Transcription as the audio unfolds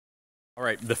All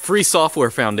right, the Free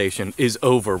Software Foundation is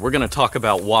over. We're going to talk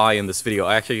about why in this video.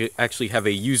 I actually have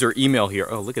a user email here.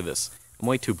 Oh, look at this. I'm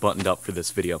way too buttoned up for this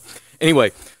video.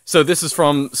 Anyway, so this is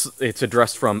it's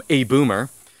addressed from a boomer.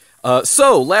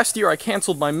 So, last year I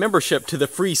canceled my membership to the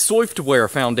Free Software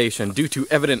Foundation due to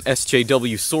evident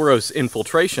SJW Soros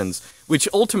infiltrations, which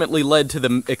ultimately led to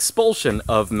the expulsion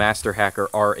of Master Hacker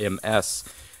RMS.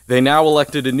 They now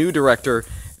elected a new director,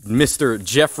 Mr.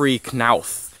 Jeffrey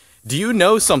Knauth. Do you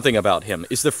know something about him?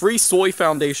 Is the Free Soy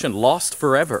Foundation lost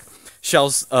forever? Shall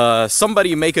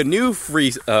somebody make a new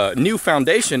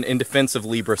foundation in defense of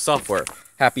Libre software?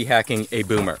 Happy hacking, a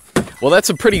boomer. Well,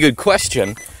 that's a pretty good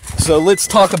question. So let's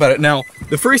talk about it. Now,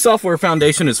 the Free Software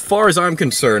Foundation, as far as I'm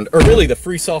concerned, or really the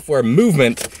free software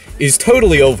movement, is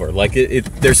totally over. Like,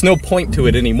 there's no point to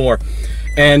it anymore.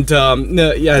 And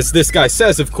as this guy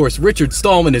says, of course, Richard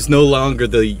Stallman is no longer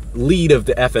the lead of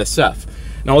the FSF.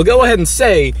 Now, I'll go ahead and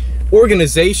say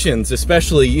organizations,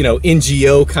 especially,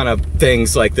 NGO kind of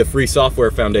things like the Free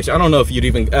Software Foundation. I don't know if you'd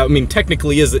even, I mean,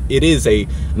 technically it is a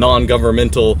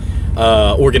non-governmental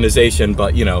organization,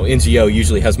 but, NGO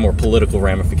usually has more political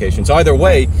ramifications. Either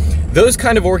way, those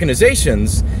kind of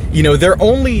organizations, they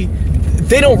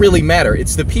don't really matter.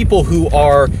 It's the people who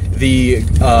are the,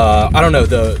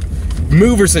 the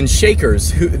movers and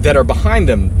shakers that are behind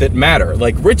them that matter.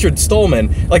 Like Richard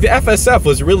Stallman, like the FSF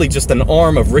was really just an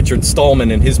arm of Richard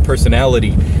Stallman and his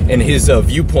personality and his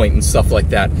viewpoint and stuff like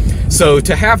that. So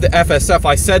to have the FSF,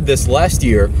 I said this last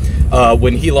year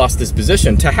when he lost his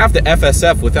position, to have the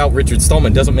FSF without Richard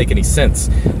Stallman doesn't make any sense.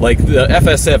 Like the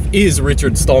FSF is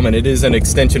Richard Stallman, it is an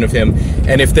extension of him,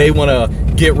 and if they want to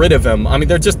get rid of him, I mean,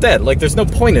 they're just dead. Like there's no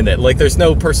point in it. Like there's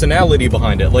no personality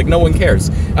behind it. Like no one cares.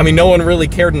 I mean, no one really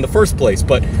cared in the first place,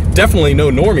 but definitely no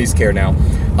normies care now.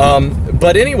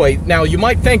 But anyway, now you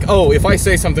might think, oh, if I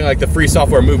say something like the free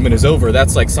software movement is over,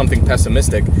 that's like something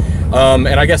pessimistic. And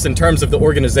I guess in terms of the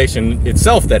organization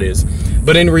itself, that is.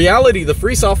 But in reality, the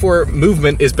free software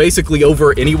movement is basically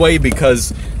over anyway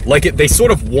because, like, they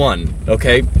sort of won,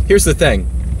 okay? Here's the thing.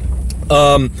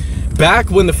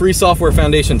 Back when the Free Software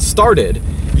Foundation started,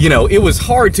 it was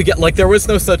hard to get, like, there was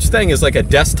no such thing as, like, a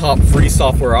desktop free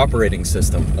software operating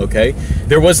system, okay?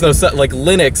 There was no, like,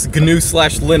 Linux,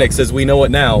 GNU/Linux, as we know it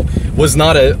now, was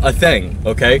not a thing,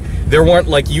 okay? There weren't,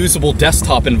 like, usable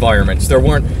desktop environments. There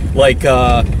weren't, like,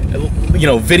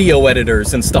 video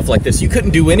editors and stuff like this. You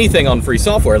couldn't do anything on free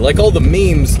software. Like, all the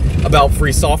memes about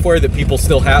free software that people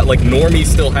still have, like, normies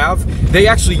still have, they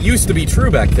actually used to be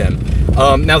true back then.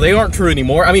 Now they aren't true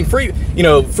anymore. I mean, free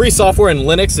software in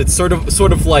Linux, it's sort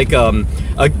of like a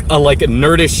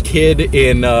nerdish kid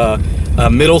in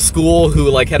middle school who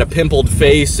like had a pimpled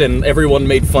face and everyone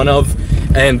made fun of,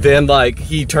 and then like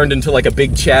he turned into like a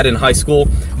big Chad in high school.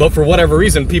 But for whatever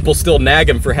reason, people still nag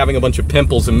him for having a bunch of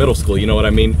pimples in middle school. You know what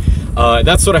I mean?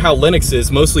 That's sort of how Linux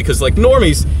is, mostly because like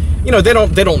normies,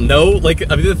 they don't know. Like,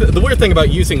 I mean, the weird thing about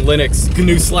using Linux,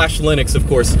 GNU/Linux, of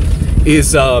course,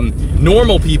 is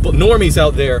normal people, normies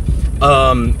out there,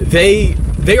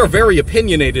 they are very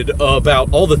opinionated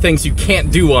about all the things you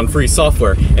can't do on free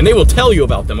software, and they will tell you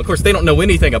about them. Of course, they don't know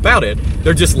anything about it.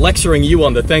 They're just lecturing you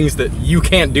on the things that you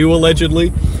can't do,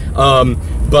 allegedly.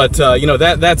 That's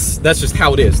just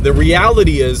how it is. The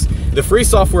reality is the free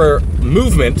software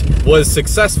movement was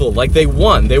successful. Like, they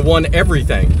won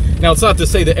everything. Now, it's not to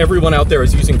say that everyone out there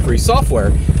is using free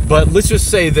software, but let's just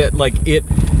say that, like, it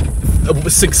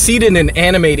succeeded in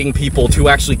animating people to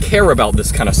actually care about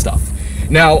this kind of stuff.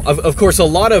 Now, of course, a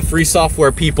lot of free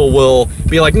software people will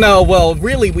be like, no, well,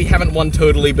 really, we haven't won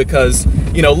totally because,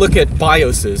 look at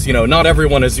BIOSes. Not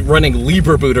everyone is running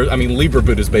LibreBoot. I mean,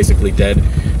 LibreBoot is basically dead.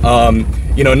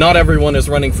 Not everyone is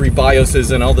running free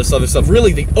BIOSes and all this other stuff.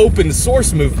 Really, the open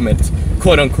source movement,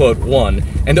 quote unquote, won.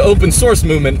 And the open source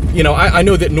movement, I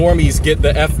know that normies get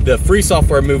the free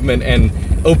software movement and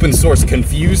open source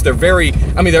confused.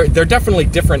 They're definitely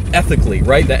different ethically,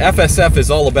 right? The FSF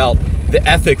is all about the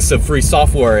ethics of free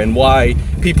software and why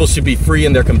people should be free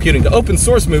in their computing. The open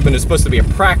source movement is supposed to be a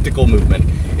practical movement.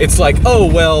 It's like,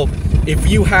 oh, well, if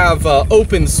you have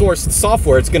open source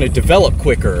software, it's going to develop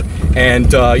quicker, and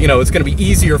it's going to be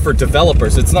easier for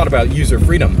developers. It's not about user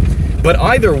freedom. But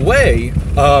either way,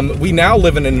 we now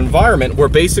live in an environment where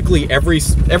basically every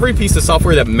piece of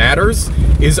software that matters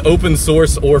is open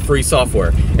source or free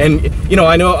software. And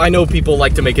I know people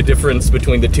like to make a difference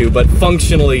between the two, but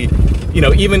functionally,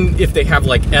 even if they have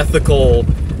like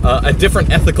a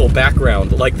different ethical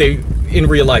background, like in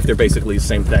real life, they're basically the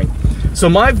same thing. So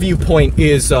my viewpoint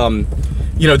is,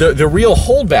 the real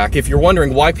holdback, if you're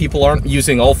wondering why people aren't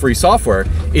using all free software,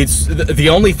 it's the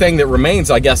only thing that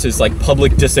remains, I guess, is like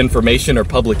public disinformation or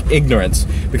public ignorance.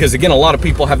 Because again, a lot of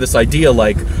people have this idea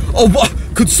like,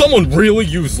 could someone really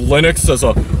use Linux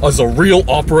as a real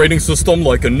operating system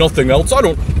like and nothing else? I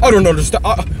don't understand.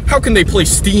 How can they play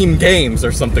Steam games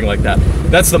or something like that?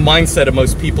 That's the mindset of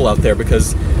most people out there,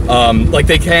 because like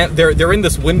they're in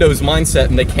this Windows mindset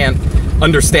and they can't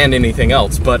understand anything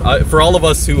else. But for all of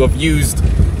us who have used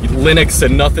Linux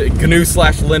and nothing,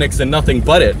 GNU/Linux and nothing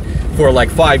but it for like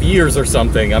 5 years or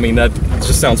something, I mean, that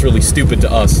just sounds really stupid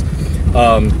to us.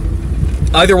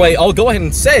 Either way, I'll go ahead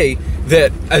and say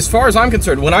that as far as I'm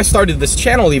concerned, when I started this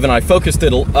channel, even I focused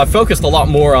a lot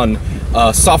more on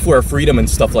software freedom and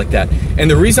stuff like that. And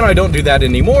the reason I don't do that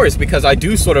anymore is because I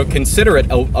do sort of consider it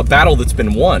a battle that's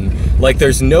been won. Like,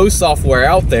 there's no software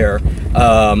out there,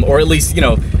 or at least, you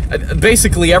know,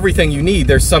 basically everything you need,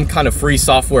 there's some kind of free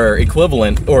software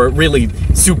equivalent, or really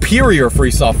superior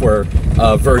free software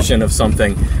version of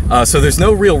something. So there's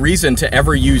no real reason to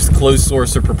ever use closed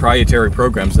source or proprietary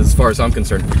programs as far as I'm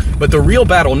concerned. But the real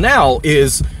battle now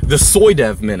is the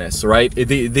soydev menace, right?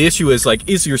 The issue is, like,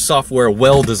 is your software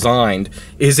well designed?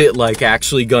 Is it like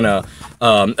actually gonna,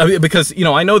 because, you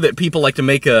know, I know that people like to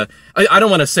make I don't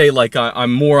want to say like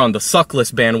I'm more on the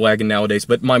suckless bandwagon nowadays,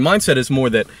 but my mindset is more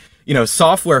that, you know,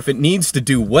 software, if it needs to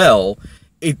do well,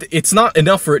 it's not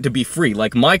enough for it to be free.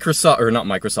 Like Microsoft, or not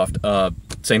Microsoft,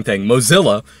 same thing,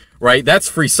 Mozilla, right? That's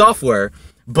free software,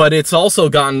 but it's also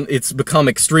it's become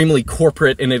extremely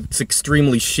corporate and it's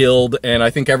extremely shilled, and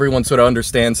I think everyone sort of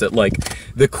understands that, like,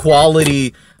 the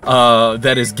quality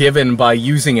that is given by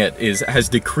using it has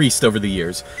decreased over the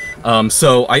years.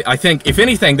 So I think, if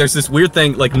anything, there's this weird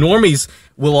thing, like, normies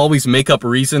will always make up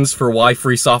reasons for why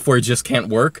free software just can't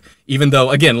work, even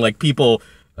though, again, like, people,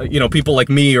 you know, people like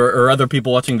me or other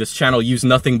people watching this channel use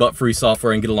nothing but free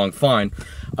software and get along fine.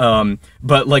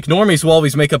 But, like, normies will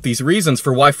always make up these reasons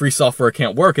for why free software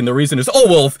can't work, and the reason is, oh,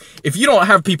 well, if you don't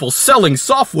have people selling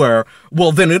software,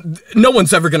 well, then no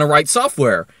one's ever going to write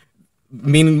software.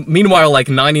 Meanwhile, like,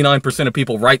 99% of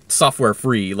people write software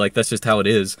free. Like, that's just how it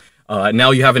is.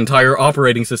 Now you have entire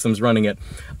operating systems running it.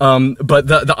 But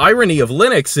the irony of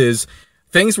Linux is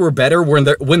things were better when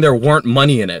there weren't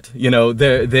money in it. You know,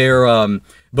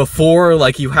 before,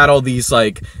 like, you had all these,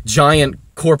 like, giant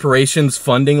corporations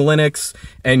funding Linux,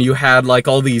 and you had, like,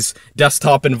 all these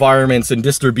desktop environments and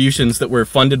distributions that were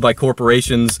funded by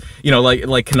corporations, you know,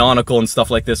 like Canonical and stuff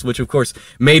like this, which of course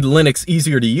made Linux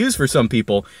easier to use for some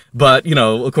people. But, you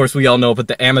know, of course we all know about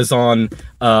the Amazon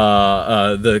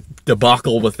the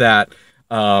debacle with that.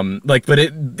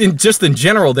 Just in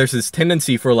general, there's this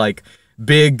tendency for, like,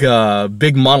 big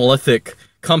monolithic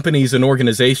companies and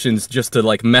organizations just to,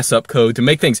 like, mess up code, to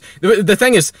make things. The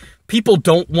thing is, people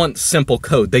don't want simple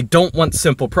code. They don't want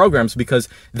simple programs, because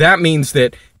that means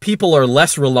that people are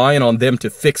less reliant on them to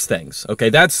fix things. Okay,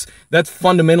 that's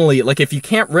fundamentally, like, if you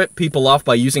can't rip people off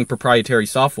by using proprietary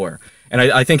software, and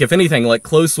I think, if anything, like,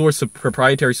 closed source of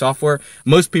proprietary software,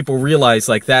 most people realize,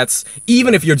 like, that's,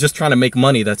 even if you're just trying to make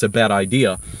money, that's a bad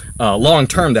idea. Long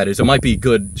term, that is. It might be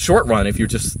good short run if you're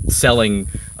just selling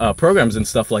programs and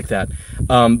stuff like that.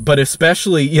 But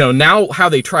especially, you know, now how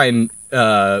they try and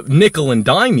nickel and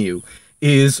dime you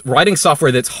is writing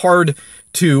software that's hard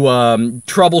to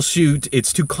troubleshoot.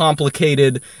 It's too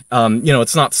complicated. You know,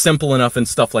 it's not simple enough and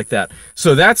stuff like that.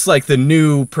 So that's, like, the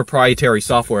new proprietary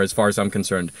software as far as I'm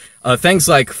concerned. Things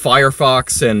like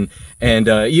Firefox and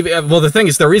even, well, the thing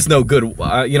is, there is no good,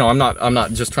 you know, I'm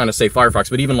not just trying to say Firefox,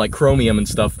 but even, like, Chromium and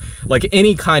stuff, like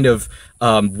any kind of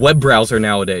web browser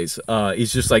nowadays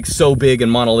is just, like, so big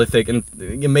and monolithic, and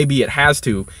maybe it has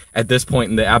to at this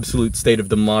point in the absolute state of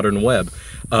the modern web.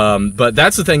 But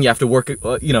that's the thing you have to work,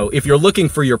 you know, if you're looking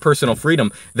for your personal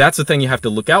freedom, that's the thing you have to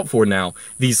look out for now.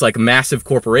 These, like, massive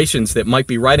corporations that might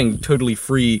be writing totally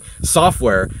free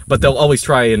software, but they'll always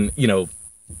try and, you know,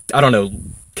 I don't know,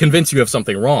 convince you of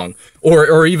something wrong,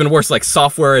 or even worse, like,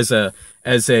 software as a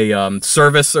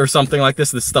service or something like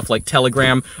this stuff like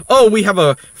Telegram. Oh, we have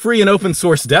a free and open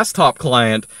source desktop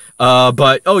client,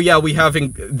 but oh yeah, we have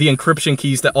the encryption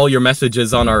keys to all your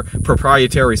messages on our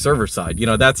proprietary server side. You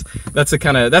know, that's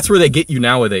where they get you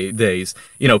nowadays.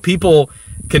 You know, people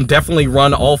can definitely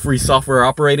run all free software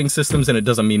operating systems, and it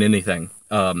doesn't mean anything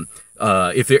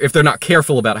if they're not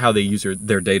careful about how they use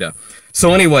their data.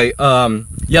 So anyway,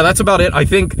 yeah, that's about it.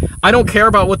 I don't care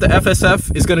about what the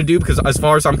FSF is going to do, because as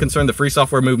far as I'm concerned, the free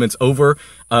software movement's over.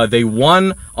 They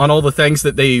won on all the things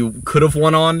that they could have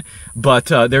won on, but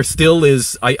there still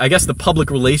is, I guess, the public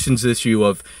relations issue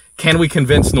of, can we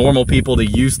convince normal people to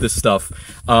use this stuff?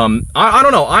 I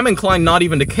don't know. I'm inclined not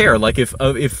even to care. Like, if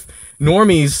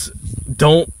normies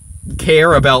don't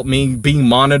care about me being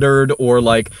monitored, or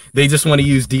like they just want to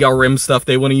use DRM stuff.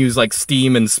 They want to use like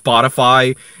Steam and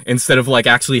Spotify instead of like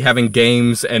actually having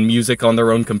games and music on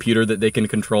their own computer that they can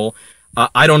control.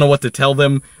 I don't know what to tell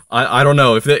them. I don't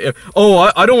know if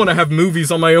I don't want to have movies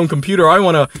on my own computer. I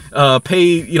want to pay,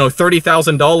 you know,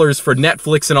 $30,000 for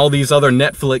Netflix and all these other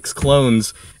Netflix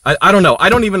clones. I don't know. I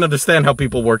don't even understand how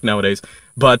people work nowadays.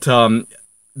 But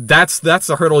that's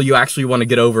the hurdle you actually want to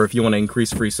get over if you want to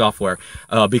increase free software,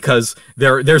 because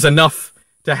there's enough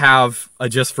to have a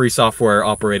just free software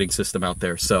operating system out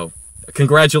there. So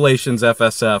congratulations,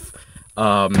 FSF.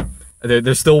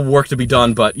 There's still work to be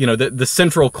done, but you know the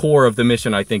central core of the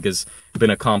mission, I think, has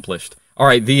been accomplished. All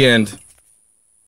right, the end.